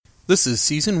This is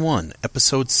Season 1,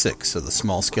 Episode 6 of the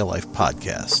Small Scale Life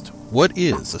Podcast. What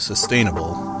is a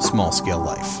sustainable small scale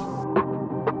life?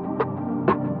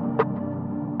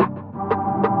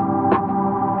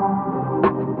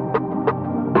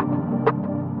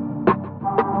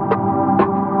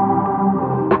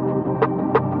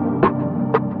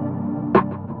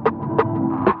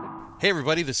 Hey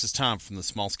everybody, this is Tom from the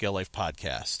Small Scale Life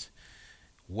Podcast.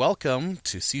 Welcome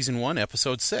to Season 1,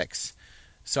 Episode 6.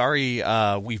 Sorry,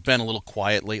 we've been a little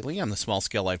quiet lately on the Small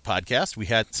Scale Life Podcast. We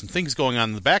had some things going on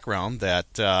in the background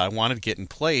that I wanted to get in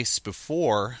place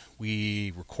before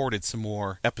we recorded some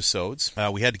more episodes.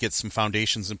 We had to get some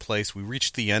foundations in place. We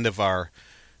reached the end of our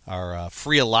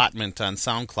free allotment on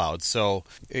SoundCloud, so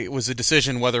it was a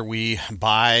decision whether we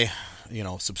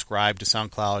subscribe to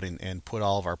SoundCloud and put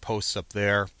all of our posts up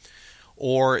there,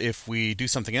 or if we do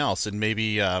something else and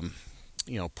maybe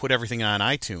put everything on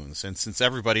iTunes. And since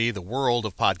the world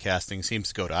of podcasting seems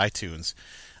to go to iTunes,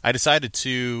 I decided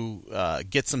to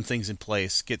get some things in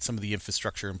place, get some of the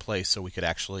infrastructure in place so we could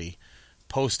actually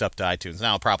post up to iTunes.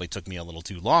 Now, it probably took me a little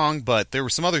too long, but there were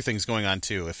some other things going on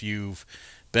too. If you've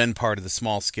been part of the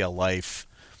Small Scale Life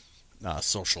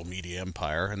social media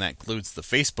empire, and that includes the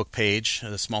Facebook page,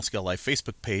 the Small Scale Life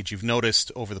Facebook page, you've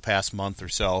noticed over the past month or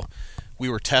so, we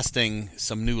were testing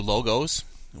some new logos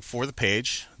for the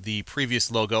page. The previous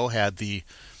logo had the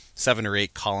 7 or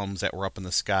 8 columns that were up in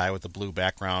the sky with the blue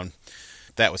background.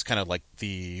 That was kind of like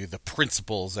the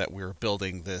principles that we were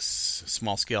building this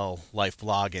Small Scale Life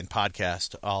blog and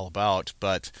podcast all about.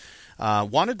 But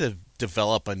wanted to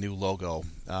develop a new logo.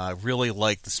 Really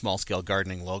liked the Small Scale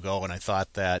Gardening logo, and I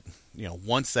thought that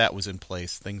once that was in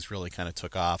place, things really kind of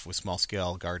took off with Small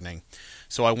Scale Gardening.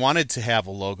 So I wanted to have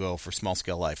a logo for Small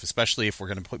Scale Life, especially if we're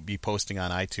going to be posting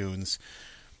on iTunes.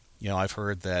 I've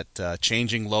heard that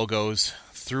changing logos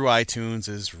through iTunes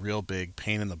is a real big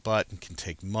pain in the butt and can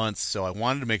take months. So I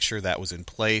wanted to make sure that was in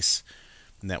place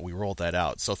and that we rolled that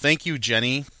out. So thank you,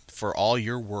 Jenny, for all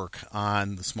your work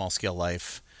on the Small Scale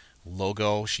Life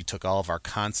logo. She took all of our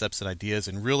concepts and ideas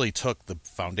and really took the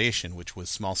foundation, which was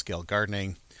Small Scale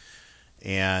Gardening,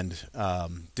 and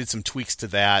did some tweaks to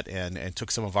that and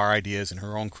took some of our ideas and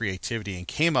her own creativity and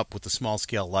came up with the Small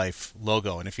Scale Life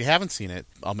logo. And if you haven't seen it,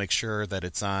 I'll make sure that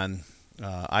it's on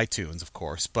iTunes, of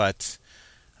course. But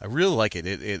I really like it.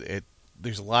 It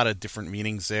there's a lot of different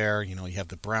meanings there. You have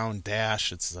the brown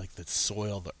dash. It's like the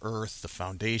soil, the earth, the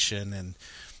foundation, and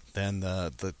then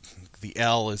the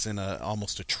L is in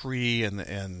almost a tree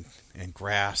and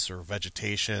grass or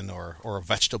vegetation or a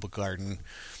vegetable garden.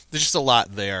 There's just a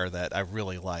lot there that I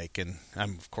really like, and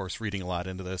I'm, of course, reading a lot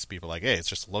into this. People are like, hey, it's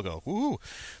just a logo. Woo!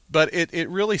 But it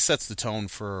really sets the tone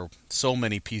for so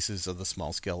many pieces of the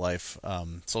Small Scale Life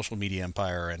social media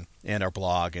empire and our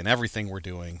blog and everything we're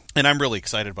doing. And I'm really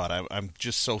excited about it. I'm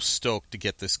just so stoked to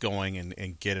get this going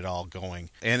and get it all going.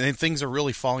 And things are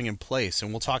really falling in place,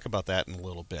 and we'll talk about that in a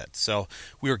little bit. So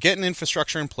we were getting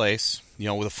infrastructure in place.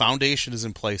 The foundation is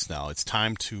in place now. It's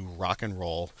time to rock and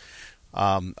roll.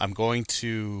 I'm going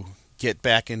to get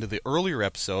back into the earlier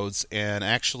episodes and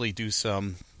actually do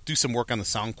some work on the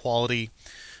sound quality.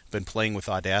 Been playing with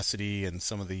Audacity and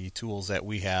some of the tools that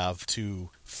we have to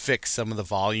fix some of the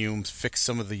volumes, fix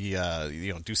some of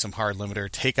the do some hard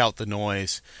limiter, take out the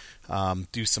noise,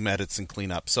 do some edits and clean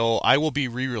up. So I will be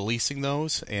re-releasing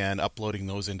those and uploading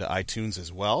those into iTunes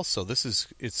as well. So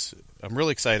I'm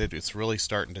really excited. It's really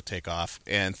starting to take off.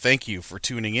 And thank you for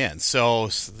tuning in. So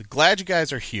glad you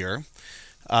guys are here.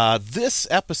 This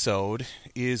episode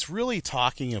is really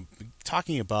talking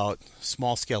about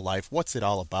small scale life. What's it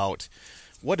all about?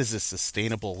 What is this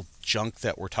sustainable junk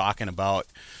that we're talking about?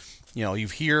 You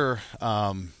hear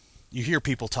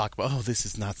people talk about, oh, this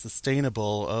is not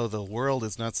sustainable. Oh, the world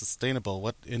is not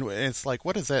sustainable. And it's like,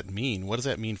 what does that mean? What does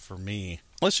that mean for me?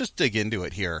 Let's just dig into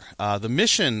it here. The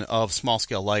mission of Small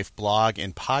Scale Life blog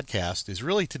and podcast is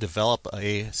really to develop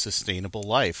a sustainable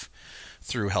life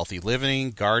through healthy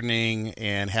living, gardening,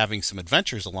 and having some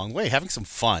adventures along the way, having some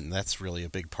fun. That's really a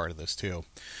big part of this too.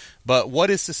 But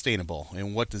what is sustainable,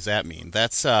 and what does that mean?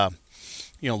 That's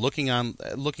looking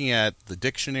at the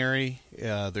dictionary.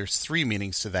 There's 3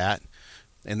 meanings to that,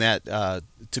 and that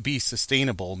to be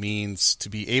sustainable means to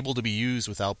be able to be used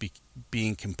without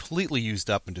being completely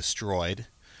used up and destroyed.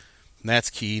 And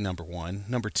that's key, number 1.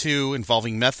 Number 2,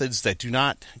 involving methods that do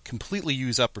not completely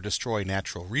use up or destroy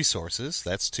natural resources.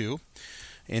 That's 2.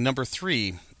 And number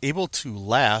 3, able to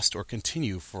last or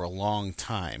continue for a long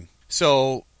time.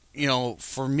 So,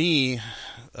 for me,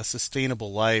 a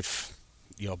sustainable life,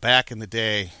 back in the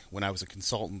day when I was a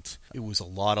consultant, it was a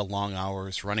lot of long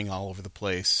hours running all over the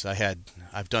place.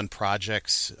 I've done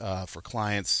projects for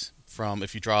clients from,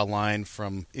 if you draw a line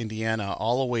from Indiana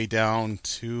all the way down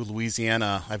to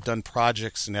Louisiana. I've done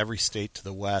projects in every state to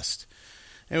the west.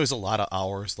 It was a lot of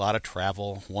hours, a lot of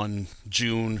travel. One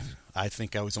June, I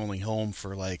think I was only home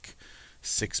for like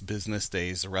 6 business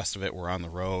days. The rest of it were on the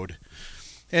road.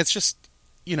 And it's just,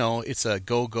 it's a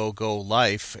go, go, go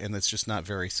life, and it's just not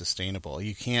very sustainable.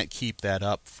 You can't keep that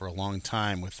up for a long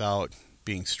time without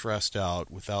being stressed out,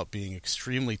 without being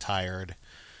extremely tired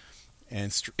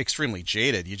and extremely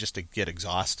jaded. You just get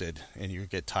exhausted and you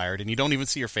get tired, and you don't even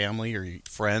see your family or your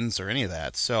friends or any of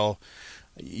that. So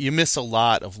you miss a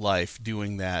lot of life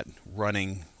doing that,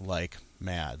 running like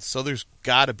mad. So there's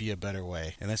got to be a better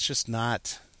way, and that's just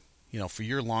not, for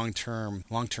your long-term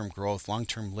growth,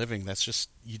 long-term living. That's just,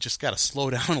 you just got to slow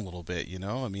down a little bit. You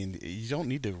don't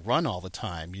need to run all the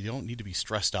time. You don't need to be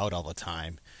stressed out all the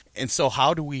time. And so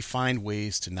how do we find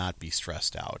ways to not be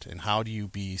stressed out? And how do you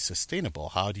be sustainable?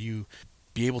 How do you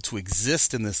be able to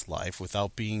exist in this life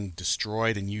without being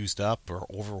destroyed and used up or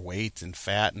overweight and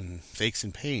fat and aches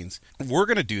and pains? We're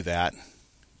going to do that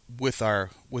with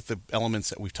the elements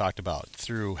that we've talked about,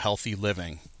 through healthy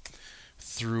living,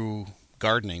 through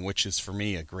gardening, which is for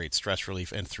me a great stress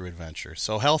relief, and through adventure.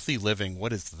 So healthy living,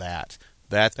 what is that?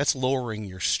 That's lowering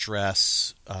your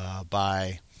stress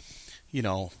by,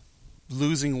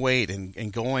 losing weight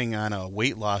and going on a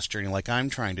weight loss journey like I'm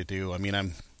trying to do. I mean,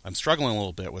 I'm struggling a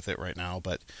little bit with it right now,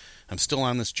 but I'm still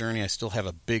on this journey. I still have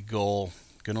a big goal.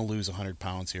 Going to lose 100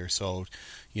 pounds here. So,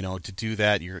 to do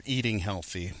that, you're eating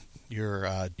healthy.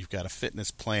 You've got a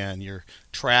fitness plan. You're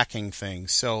tracking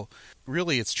things. So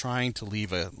really, it's trying to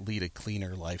lead a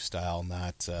cleaner lifestyle,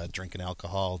 not drinking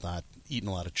alcohol, not eating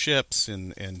a lot of chips,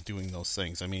 and doing those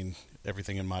things. I mean,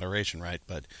 everything in moderation, right?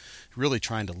 But really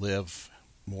trying to live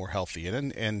more healthy.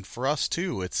 And for us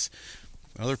too, it's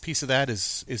another piece of that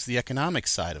is the economic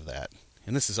side of that.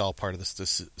 And this is all part of this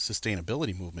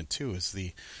sustainability movement too, is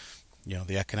the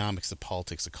economics, the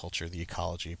politics, the culture, the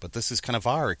ecology. But this is kind of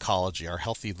our ecology, our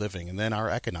healthy living. And then our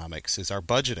economics is our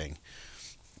budgeting,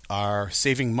 our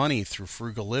saving money through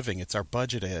frugal living. It's our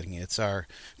budgeting. It's our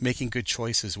making good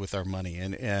choices with our money.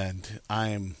 And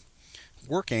I'm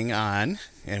working on,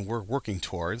 and we're working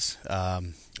towards,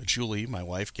 Julie, my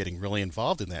wife, getting really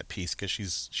involved in that piece, because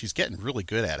she's getting really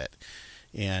good at it.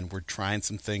 And we're trying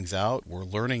some things out. We're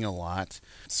learning a lot.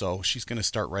 So she's going to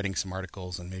start writing some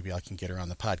articles, and maybe I can get her on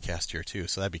the podcast here too.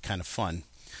 So that'd be kind of fun.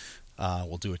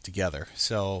 We'll do it together.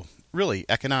 So really,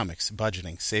 economics,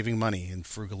 budgeting, saving money, and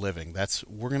frugal living.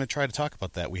 We're going to try to talk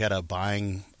about that. We had a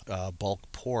buying bulk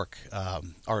pork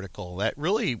article that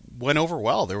really went over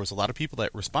well. There was a lot of people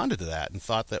that responded to that and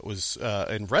thought that was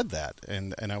and read that,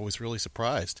 and I was really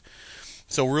surprised.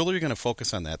 So we're really going to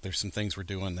focus on that. There's some things we're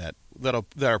doing that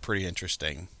are pretty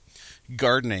interesting.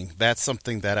 Gardening, that's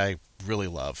something that I really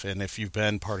love. And if you've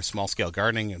been part of small-scale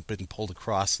gardening and been pulled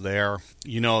across there,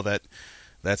 you know that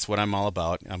that's what I'm all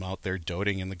about. I'm out there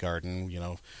doting in the garden,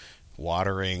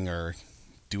 watering or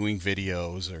doing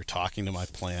videos or talking to my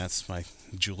plants. My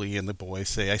Julie and the boys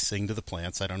say I sing to the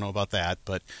plants. I don't know about that,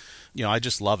 but I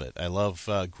just love it. I love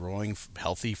growing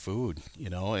healthy food,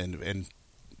 and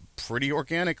pretty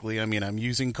organically. I mean, I'm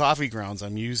using coffee grounds.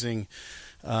 I'm using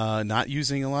not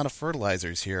using a lot of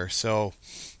fertilizers here. So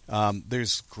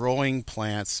there's growing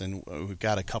plants, and we've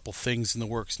got a couple things in the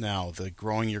works now. The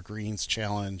Growing Your Greens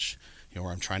Challenge,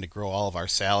 where I'm trying to grow all of our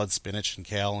salad, spinach, and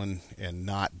kale, and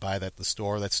not buy that at the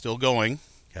store. That's still going.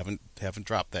 Haven't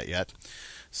dropped that yet.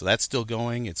 So that's still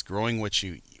going. It's growing what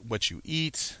you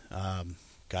eat.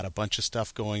 Got a bunch of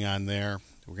stuff going on there.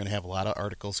 We're going to have a lot of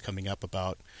articles coming up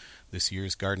about this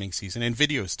year's gardening season, and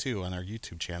videos too on our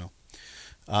YouTube channel.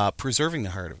 Preserving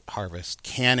the harvest,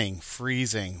 canning,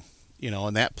 freezing,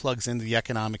 and that plugs into the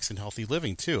economics and healthy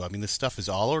living too. I mean, this stuff is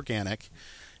all organic,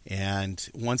 and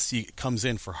once it comes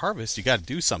in for harvest, you got to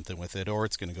do something with it, or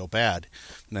it's going to go bad.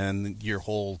 And then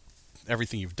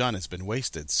everything you've done has been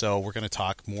wasted. So we're going to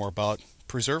talk more about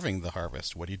preserving the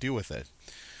harvest. What do you do with it?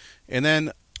 And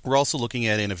then we're also looking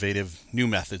at innovative new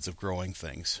methods of growing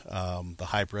things. The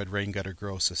hybrid rain gutter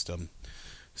grow system,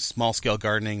 small scale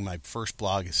gardening. My first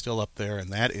blog is still up there,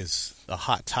 and that is a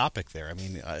hot topic there. I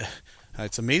mean,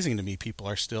 it's amazing to me people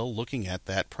are still looking at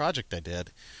that project I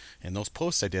did and those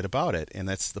posts I did about it, and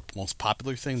that's the most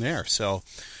popular thing there. So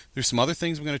there's some other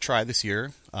things we're going to try this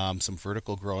year, some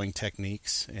vertical growing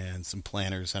techniques and some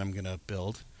planters that I'm going to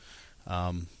build.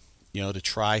 To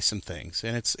try some things.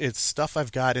 And it's stuff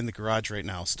I've got in the garage right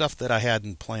now, stuff that I had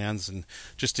in plans and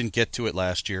just didn't get to it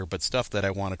last year, but stuff that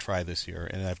I want to try this year.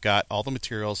 And I've got all the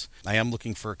materials. I am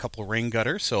looking for a couple of rain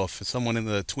gutters, so if someone in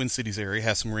the Twin Cities area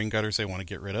has some rain gutters they want to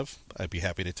get rid of, I'd be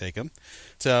happy to take them.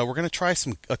 So we're going to try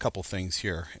a couple things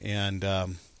here, and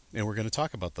we're going to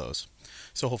talk about those.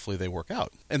 So hopefully they work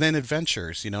out. And then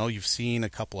adventures, you've seen a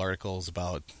couple articles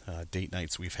about date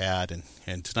nights we've had,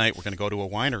 and tonight we're going to go to a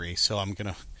winery, so I'm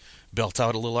going to built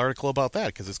out a little article about that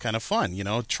because it's kind of fun.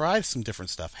 Try some different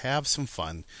stuff, have some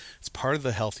fun. It's part of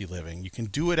the healthy living. You can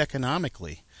do it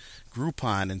economically.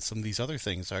 Groupon and some of these other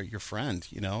things are your friend,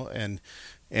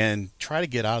 and try to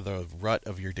get out of the rut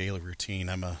of your daily routine.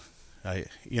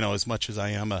 As much as I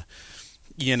am a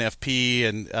ENFP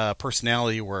and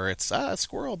personality where it's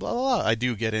squirrel, blah, blah, blah, I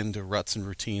do get into ruts and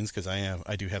routines because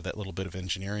I do have that little bit of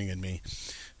engineering in me.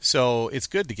 So it's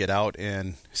good to get out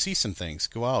and see some things.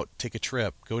 Go out, take a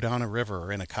trip, go down a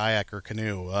river in a kayak or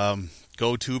canoe,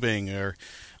 go tubing, or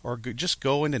just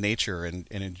go into nature and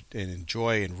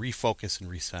enjoy and refocus and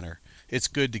recenter. It's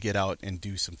good to get out and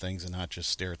do some things and not just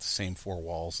stare at the same four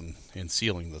walls and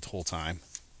ceiling the whole time.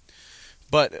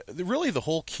 But really the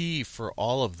whole key for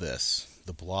all of this,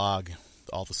 the blog,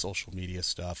 all the social media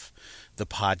stuff, the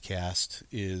podcast,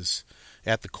 is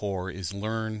at the core is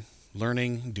learning,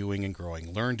 doing, and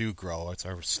growing. Learn, do, grow. It's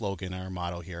our slogan, our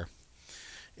motto here.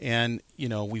 And,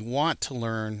 we want to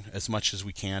learn as much as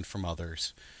we can from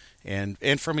others and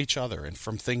from each other and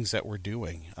from things that we're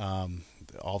doing.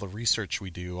 All the research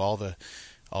we do, all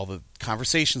the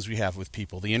conversations we have with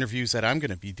people, the interviews that I'm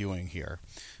going to be doing here.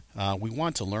 We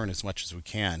want to learn as much as we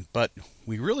can, but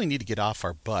we really need to get off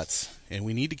our butts, and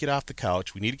we need to get off the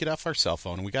couch. We need to get off our cell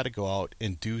phone, and we got to go out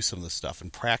and do some of the stuff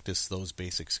and practice those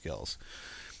basic skills.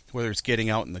 Whether it's getting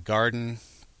out in the garden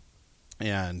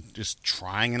and just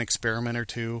trying an experiment or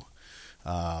two,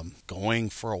 going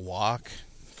for a walk,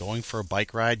 going for a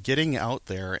bike ride, getting out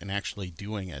there and actually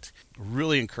doing it.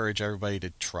 Really encourage everybody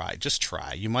to try. Just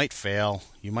try. You might fail.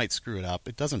 You might screw it up.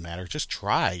 It doesn't matter. Just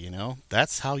try,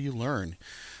 That's how you learn.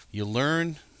 You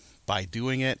learn by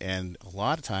doing it, and a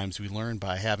lot of times we learn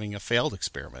by having a failed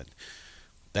experiment.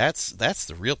 That's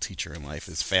the real teacher in life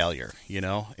is failure,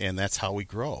 and that's how we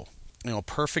grow.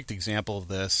 Perfect example of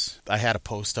this, I had a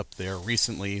post up there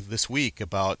recently this week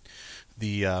about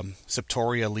the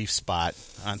Septoria leaf spot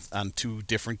on two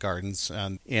different gardens,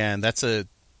 and that's a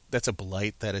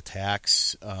blight that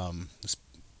attacks,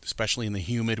 especially in the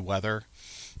humid weather.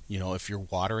 If you're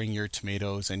watering your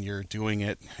tomatoes and you're doing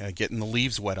it, getting the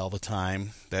leaves wet all the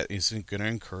time, that isn't going to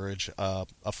encourage a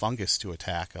fungus to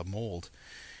attack, a mold.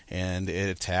 And it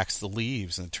attacks the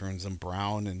leaves and turns them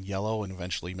brown and yellow and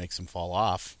eventually makes them fall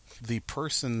off. The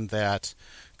person that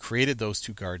created those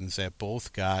two gardens that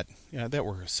both got, that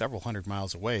were several hundred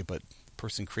miles away, but the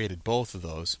person created both of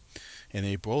those, and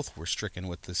they both were stricken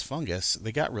with this fungus,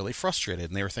 they got really frustrated,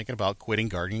 and they were thinking about quitting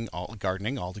gardening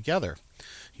altogether.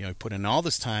 He put in all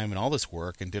this time and all this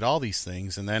work and did all these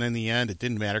things, and then in the end it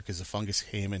didn't matter because the fungus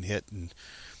came and hit and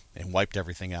wiped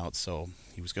everything out. So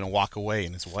he was going to walk away,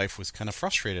 and his wife was kind of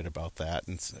frustrated about that,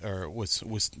 or was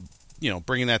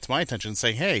bringing that to my attention and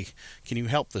saying, hey, can you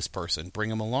help this person, bring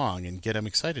him along and get him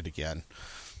excited again?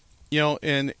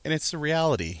 And it's the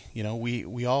reality.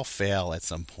 We all fail at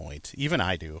some point. Even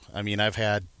I do. I mean, I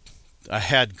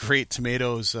had great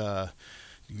tomatoes, a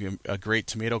great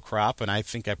tomato crop, and I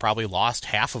think I probably lost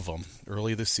half of them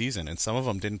early this season, and some of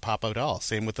them didn't pop out at all.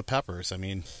 Same with the peppers. I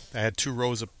mean, I had 3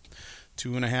 rows of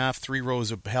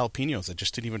jalapenos that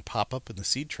just didn't even pop up in the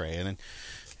seed tray,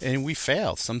 and we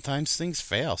fail. Sometimes things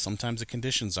fail. Sometimes the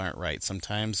conditions aren't right.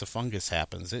 Sometimes a fungus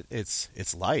happens.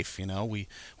 It's life,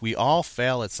 We all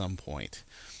fail at some point.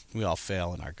 We all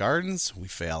fail in our gardens. We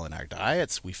fail in our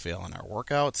diets. We fail in our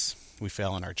workouts. We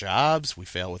fail in our jobs. We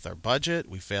fail with our budget.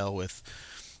 We fail with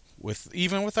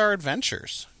even with our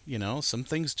adventures. Some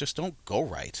things just don't go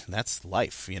right. That's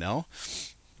life,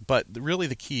 But really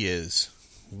the key is,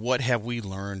 what have we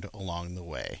learned along the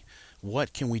way?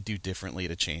 What can we do differently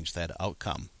to change that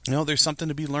outcome? There's something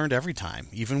to be learned every time.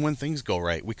 Even when things go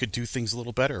right, we could do things a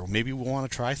little better. Maybe we want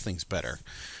to try things better.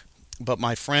 But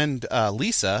my friend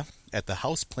Lisa at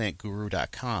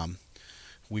thehouseplantguru.com,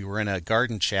 we were in a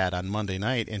garden chat on Monday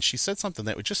night, and she said something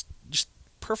that would just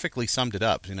perfectly summed it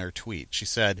up in her tweet. She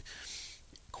said,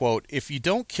 quote, "If you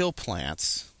don't kill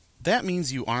plants, that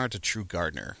means you aren't a true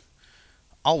gardener.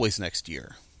 Always next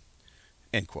year."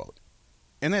 End quote.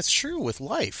 And that's true with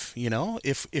life.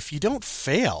 If you don't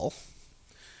fail,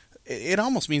 it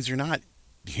almost means you're not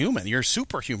human. You're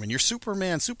superhuman. You're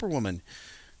Superman, Superwoman.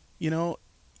 You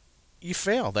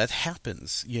fail. That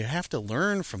happens. You have to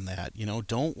learn from that.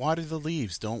 Don't water the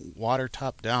leaves. Don't water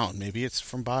top down. Maybe it's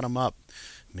from bottom up.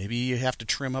 Maybe you have to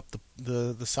trim up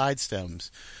the side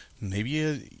stems. Maybe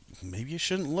you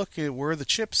shouldn't look at where the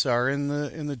chips are in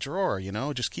the drawer.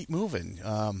 Just keep moving.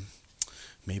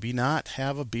 maybe not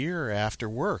have a beer after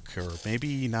work, or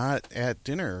maybe not at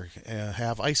dinner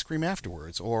have ice cream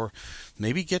afterwards, or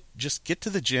maybe just get to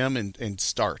the gym and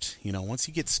start. Once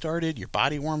you get started, your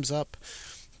body warms up,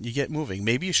 you get moving.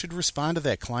 Maybe you should respond to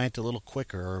that client a little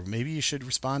quicker, or maybe you should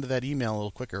respond to that email a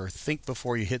little quicker, or think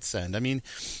before you hit send. I mean,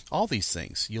 all these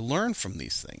things. You learn from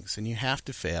these things, and you have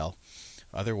to fail.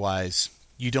 Otherwise,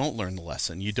 you don't learn the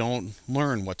lesson. You don't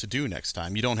learn what to do next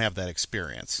time. You don't have that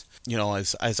experience.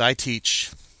 As I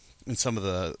teach in some of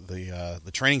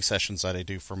the training sessions that I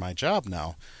do for my job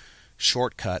now,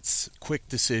 shortcuts, quick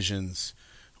decisions,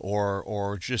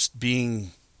 or just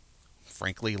being,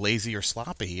 frankly, lazy or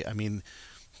sloppy. I mean,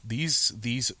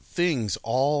 these things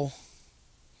all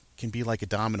can be like a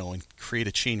domino and create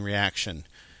a chain reaction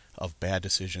of bad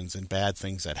decisions and bad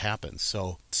things that happen.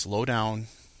 So slow down,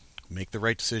 make the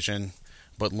right decision,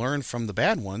 but learn from the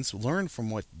bad ones, learn from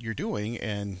what you're doing,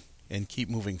 and keep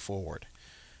moving forward.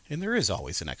 And there is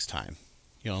always a next time.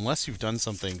 Unless you've done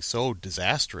something so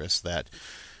disastrous that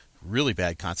really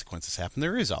bad consequences happen,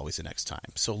 there is always a next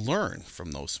time. So learn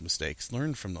from those mistakes,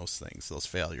 learn from those things, those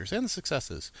failures, and the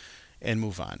successes, and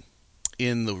move on.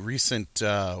 In the recent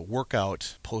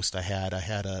workout post I had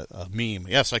a meme.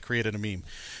 Yes, I created a meme.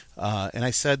 And I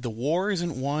said, the war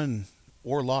isn't won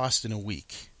or lost in a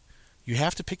week. You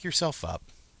have to pick yourself up,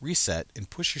 reset, and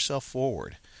push yourself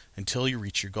forward until you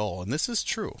reach your goal. And this is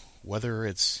true, whether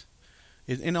it's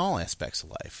in all aspects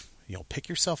of life. Pick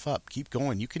yourself up, keep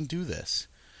going. You can do this.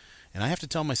 And I have to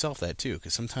tell myself that too,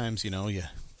 because sometimes, you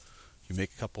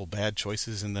make a couple bad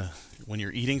choices when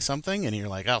you're eating something, and you're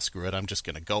like, oh, screw it, I'm just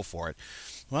going to go for it.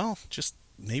 Well, just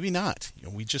maybe not.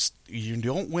 You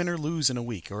don't win or lose in a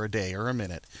week or a day or a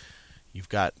minute. You've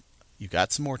got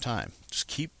some more time. Just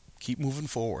keep moving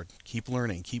forward, keep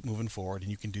learning, keep moving forward, and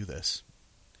you can do this.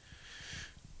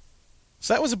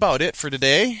 So that was about it for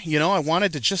today. I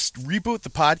wanted to just reboot the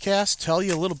podcast, tell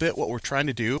you a little bit what we're trying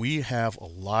to do. We have a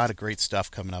lot of great stuff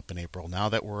coming up in April. Now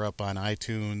that we're up on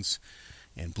iTunes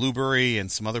and Blueberry and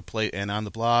some other and on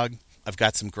the blog, I've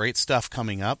got some great stuff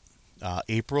coming up.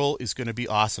 April is going to be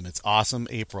awesome. It's awesome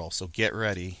April, so get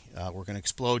ready. We're going to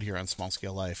explode here on Small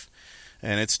Scale Life.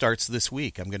 And it starts this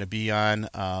week. I'm going to be on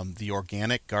the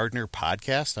Organic Gardener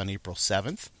podcast on April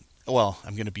 7th. Well,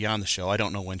 I'm going to be on the show. I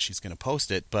don't know when she's going to post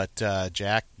it, but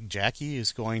Jackie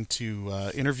is going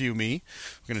to interview me.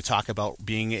 We're going to talk about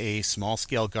being a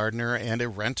small-scale gardener and a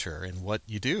renter and what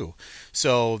you do.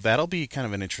 So that'll be kind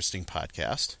of an interesting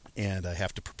podcast, and I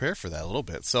have to prepare for that a little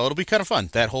bit. So it'll be kind of fun.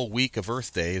 That whole week of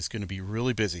Earth Day is going to be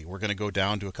really busy. We're going to go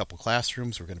down to a couple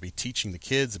classrooms. We're going to be teaching the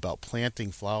kids about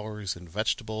planting flowers and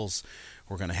vegetables.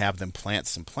 We're going to have them plant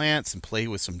some plants and play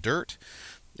with some dirt.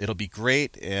 It'll be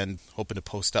great, and hoping to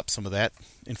post up some of that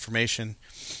information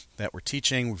that we're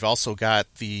teaching. We've also got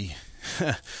the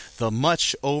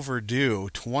much overdue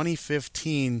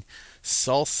 2015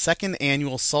 second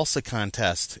annual salsa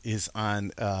contest is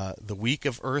on the week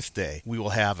of Earth Day. We will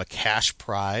have a cash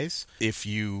prize. If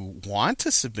you want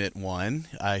to submit one,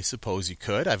 I suppose you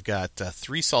could. I've got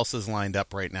 3 salsas lined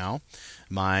up right now.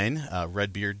 Mine,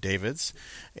 Redbeard David's,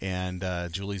 and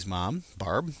Julie's mom,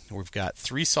 Barb. We've got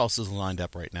 3 salsas lined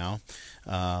up right now.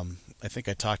 I think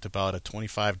I talked about a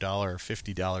 $25 or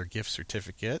 $50 gift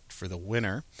certificate for the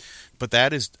winner. But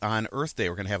that is on Earth Day.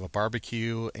 We're going to have a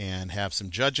barbecue and have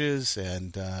some judges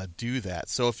and do that.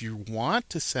 So if you want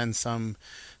to send some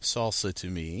salsa to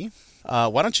me,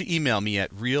 why don't you email me at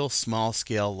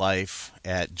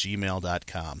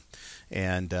realsmallscalelife@gmail.com.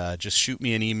 And just shoot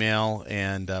me an email,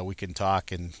 and we can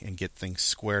talk and get things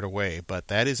squared away. But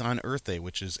that is on Earth Day,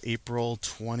 which is April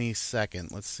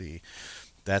 22nd. Let's see.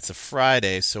 That's a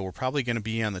Friday, so we're probably going to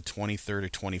be on the 23rd or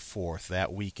 24th.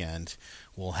 That weekend,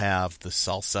 we'll have the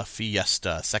Salsa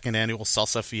Fiesta, second annual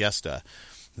Salsa Fiesta,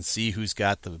 and see who's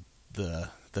got the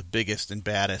biggest and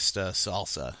baddest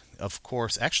salsa. Of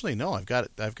course, actually, no, I've got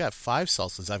 5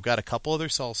 salsas. I've got a couple other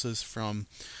salsas from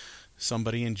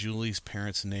somebody in Julie's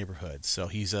parents' neighborhood. So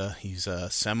he's a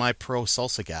semi-pro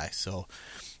salsa guy. So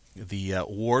the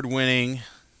award-winning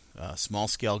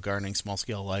small-scale gardening,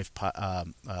 small-scale life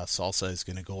salsa is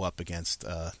going to go up against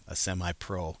a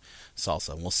semi-pro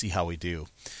salsa. And we'll see how we do.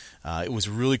 It was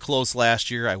really close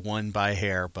last year. I won by a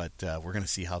hair, but we're going to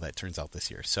see how that turns out this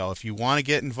year. So if you want to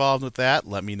get involved with that,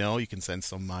 let me know. You can send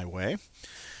some my way.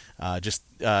 Just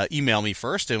email me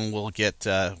first, and we'll get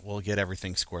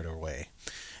everything squared away.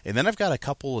 And then I've got a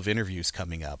couple of interviews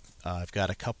coming up. I've got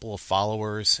a couple of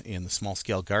followers in the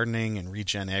small-scale gardening and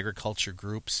regen agriculture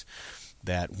groups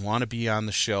that want to be on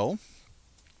the show.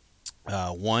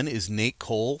 One is Nate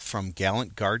Cole from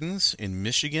Gallant Gardens in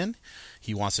Michigan.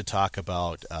 He wants to talk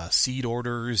about seed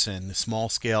orders and small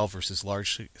scale versus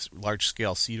large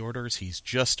scale seed orders. He's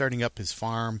just starting up his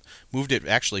farm, moved it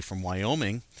actually from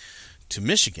Wyoming to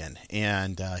Michigan,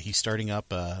 and he's starting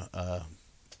up a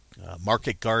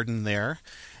market garden there.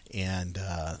 And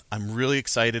I'm really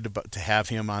excited to have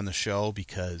him on the show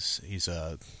because he's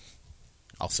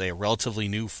I'll say a relatively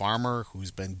new farmer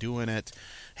who's been doing it,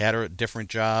 had a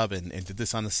different job and did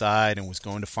this on the side and was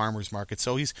going to farmers markets.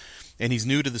 So he's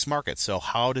new to this market. So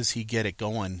how does he get it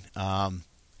going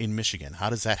in Michigan?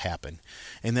 How does that happen?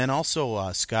 And then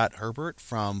also Scott Herbert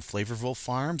from Flavorville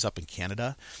Farms up in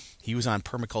Canada. He was on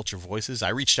Permaculture Voices. I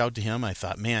reached out to him. I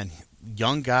thought, man,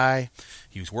 young guy.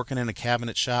 He was working in a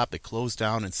cabinet shop that closed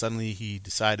down, and suddenly he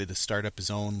decided to start up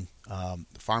his own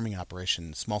farming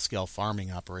operation, small-scale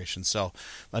farming operation. So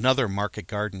another market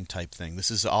garden type thing. This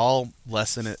is all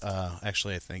less than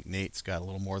actually, I think Nate's got a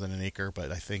little more than an acre,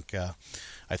 but I think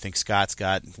Scott's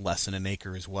got less than an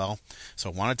acre as well. So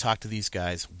I want to talk to these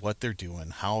guys, what they're doing,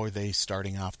 how are they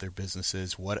starting off their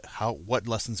businesses, what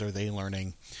lessons are they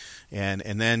learning, and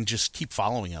then just keep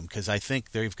following them because I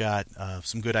think they've got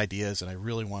some good ideas, and I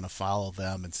really want to follow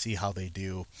them and see how they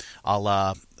do, a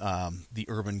la The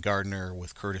Urban Gardener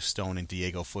with Curtis Stone and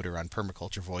Diego Footer on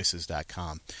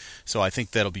permaculturevoices.com. So I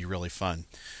think that'll be really fun.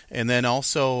 And then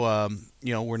also,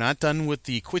 we're not done with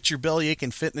the Quit Your Bellyache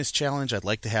and Fitness Challenge. I'd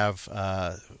like to have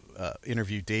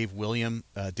interview David William,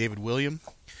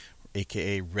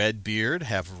 aka Redbeard,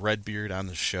 have Redbeard on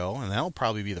the show, and that'll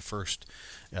probably be the first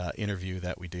interview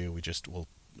that we do.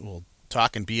 We'll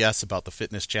talk and BS about the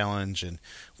fitness challenge and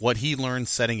what he learned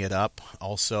setting it up.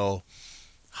 Also,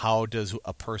 how does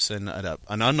a person, an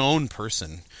unknown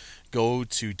person, go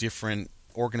to different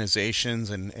organizations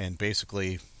and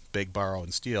basically beg, borrow,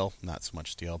 and steal, not so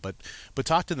much steal, but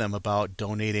talk to them about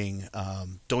donating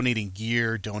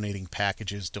gear, donating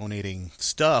packages, donating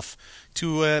stuff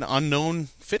to an unknown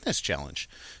fitness challenge.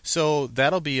 So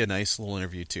that'll be a nice little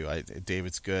interview too.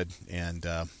 David's good, and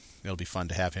it'll be fun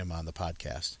to have him on the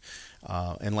podcast.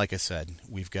 And like I said,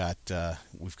 we've got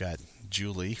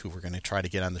Julie, who we're going to try to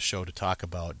get on the show to talk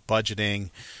about budgeting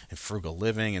and frugal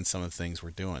living and some of the things we're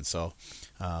doing. So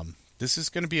this is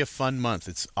going to be a fun month.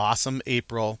 It's awesome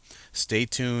April. Stay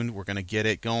tuned. We're going to get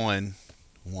it going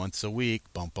once a week.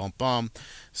 Bum, bum, bum.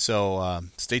 So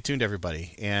stay tuned,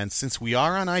 everybody. And since we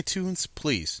are on iTunes,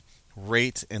 please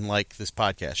rate and like this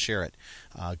podcast. Share it.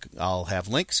 I'll have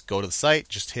links. Go to the site.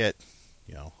 Just hit,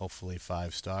 hopefully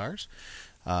 5 stars.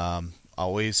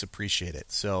 Always appreciate it.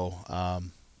 So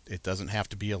it doesn't have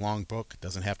to be a long book. It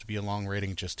doesn't have to be a long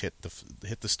rating. Just hit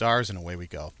the stars and away we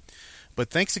go. But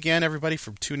thanks again, everybody,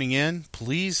 for tuning in.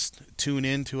 Please tune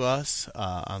in to us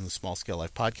on the Small Scale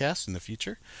Life podcast in the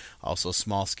future. Also,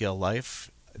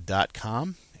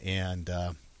 smallscalelife.com. And,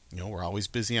 we're always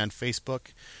busy on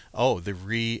Facebook. Oh, the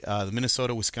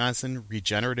Minnesota-Wisconsin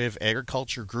Regenerative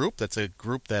Agriculture Group. That's a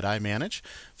group that I manage.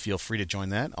 Feel free to join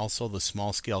that. Also, the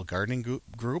Small Scale Gardening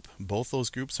Group. Both those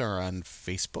groups are on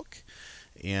Facebook.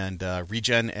 And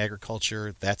Regen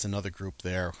Agriculture, that's another group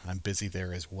there. I'm busy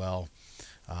there as well.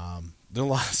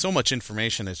 There's so much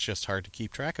information, it's just hard to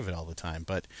keep track of it all the time.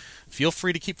 But feel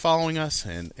free to keep following us,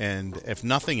 and if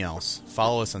nothing else,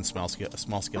 follow us on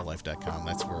smallscalelife.com.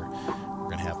 That's where we're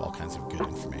going to have all kinds of good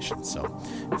information. So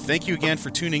thank you again for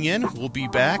tuning in. We'll be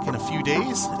back in a few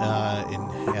days and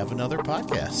have another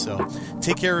podcast. So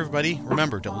take care, everybody.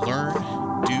 Remember to learn,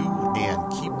 do,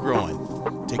 and keep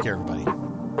growing. Take care, everybody.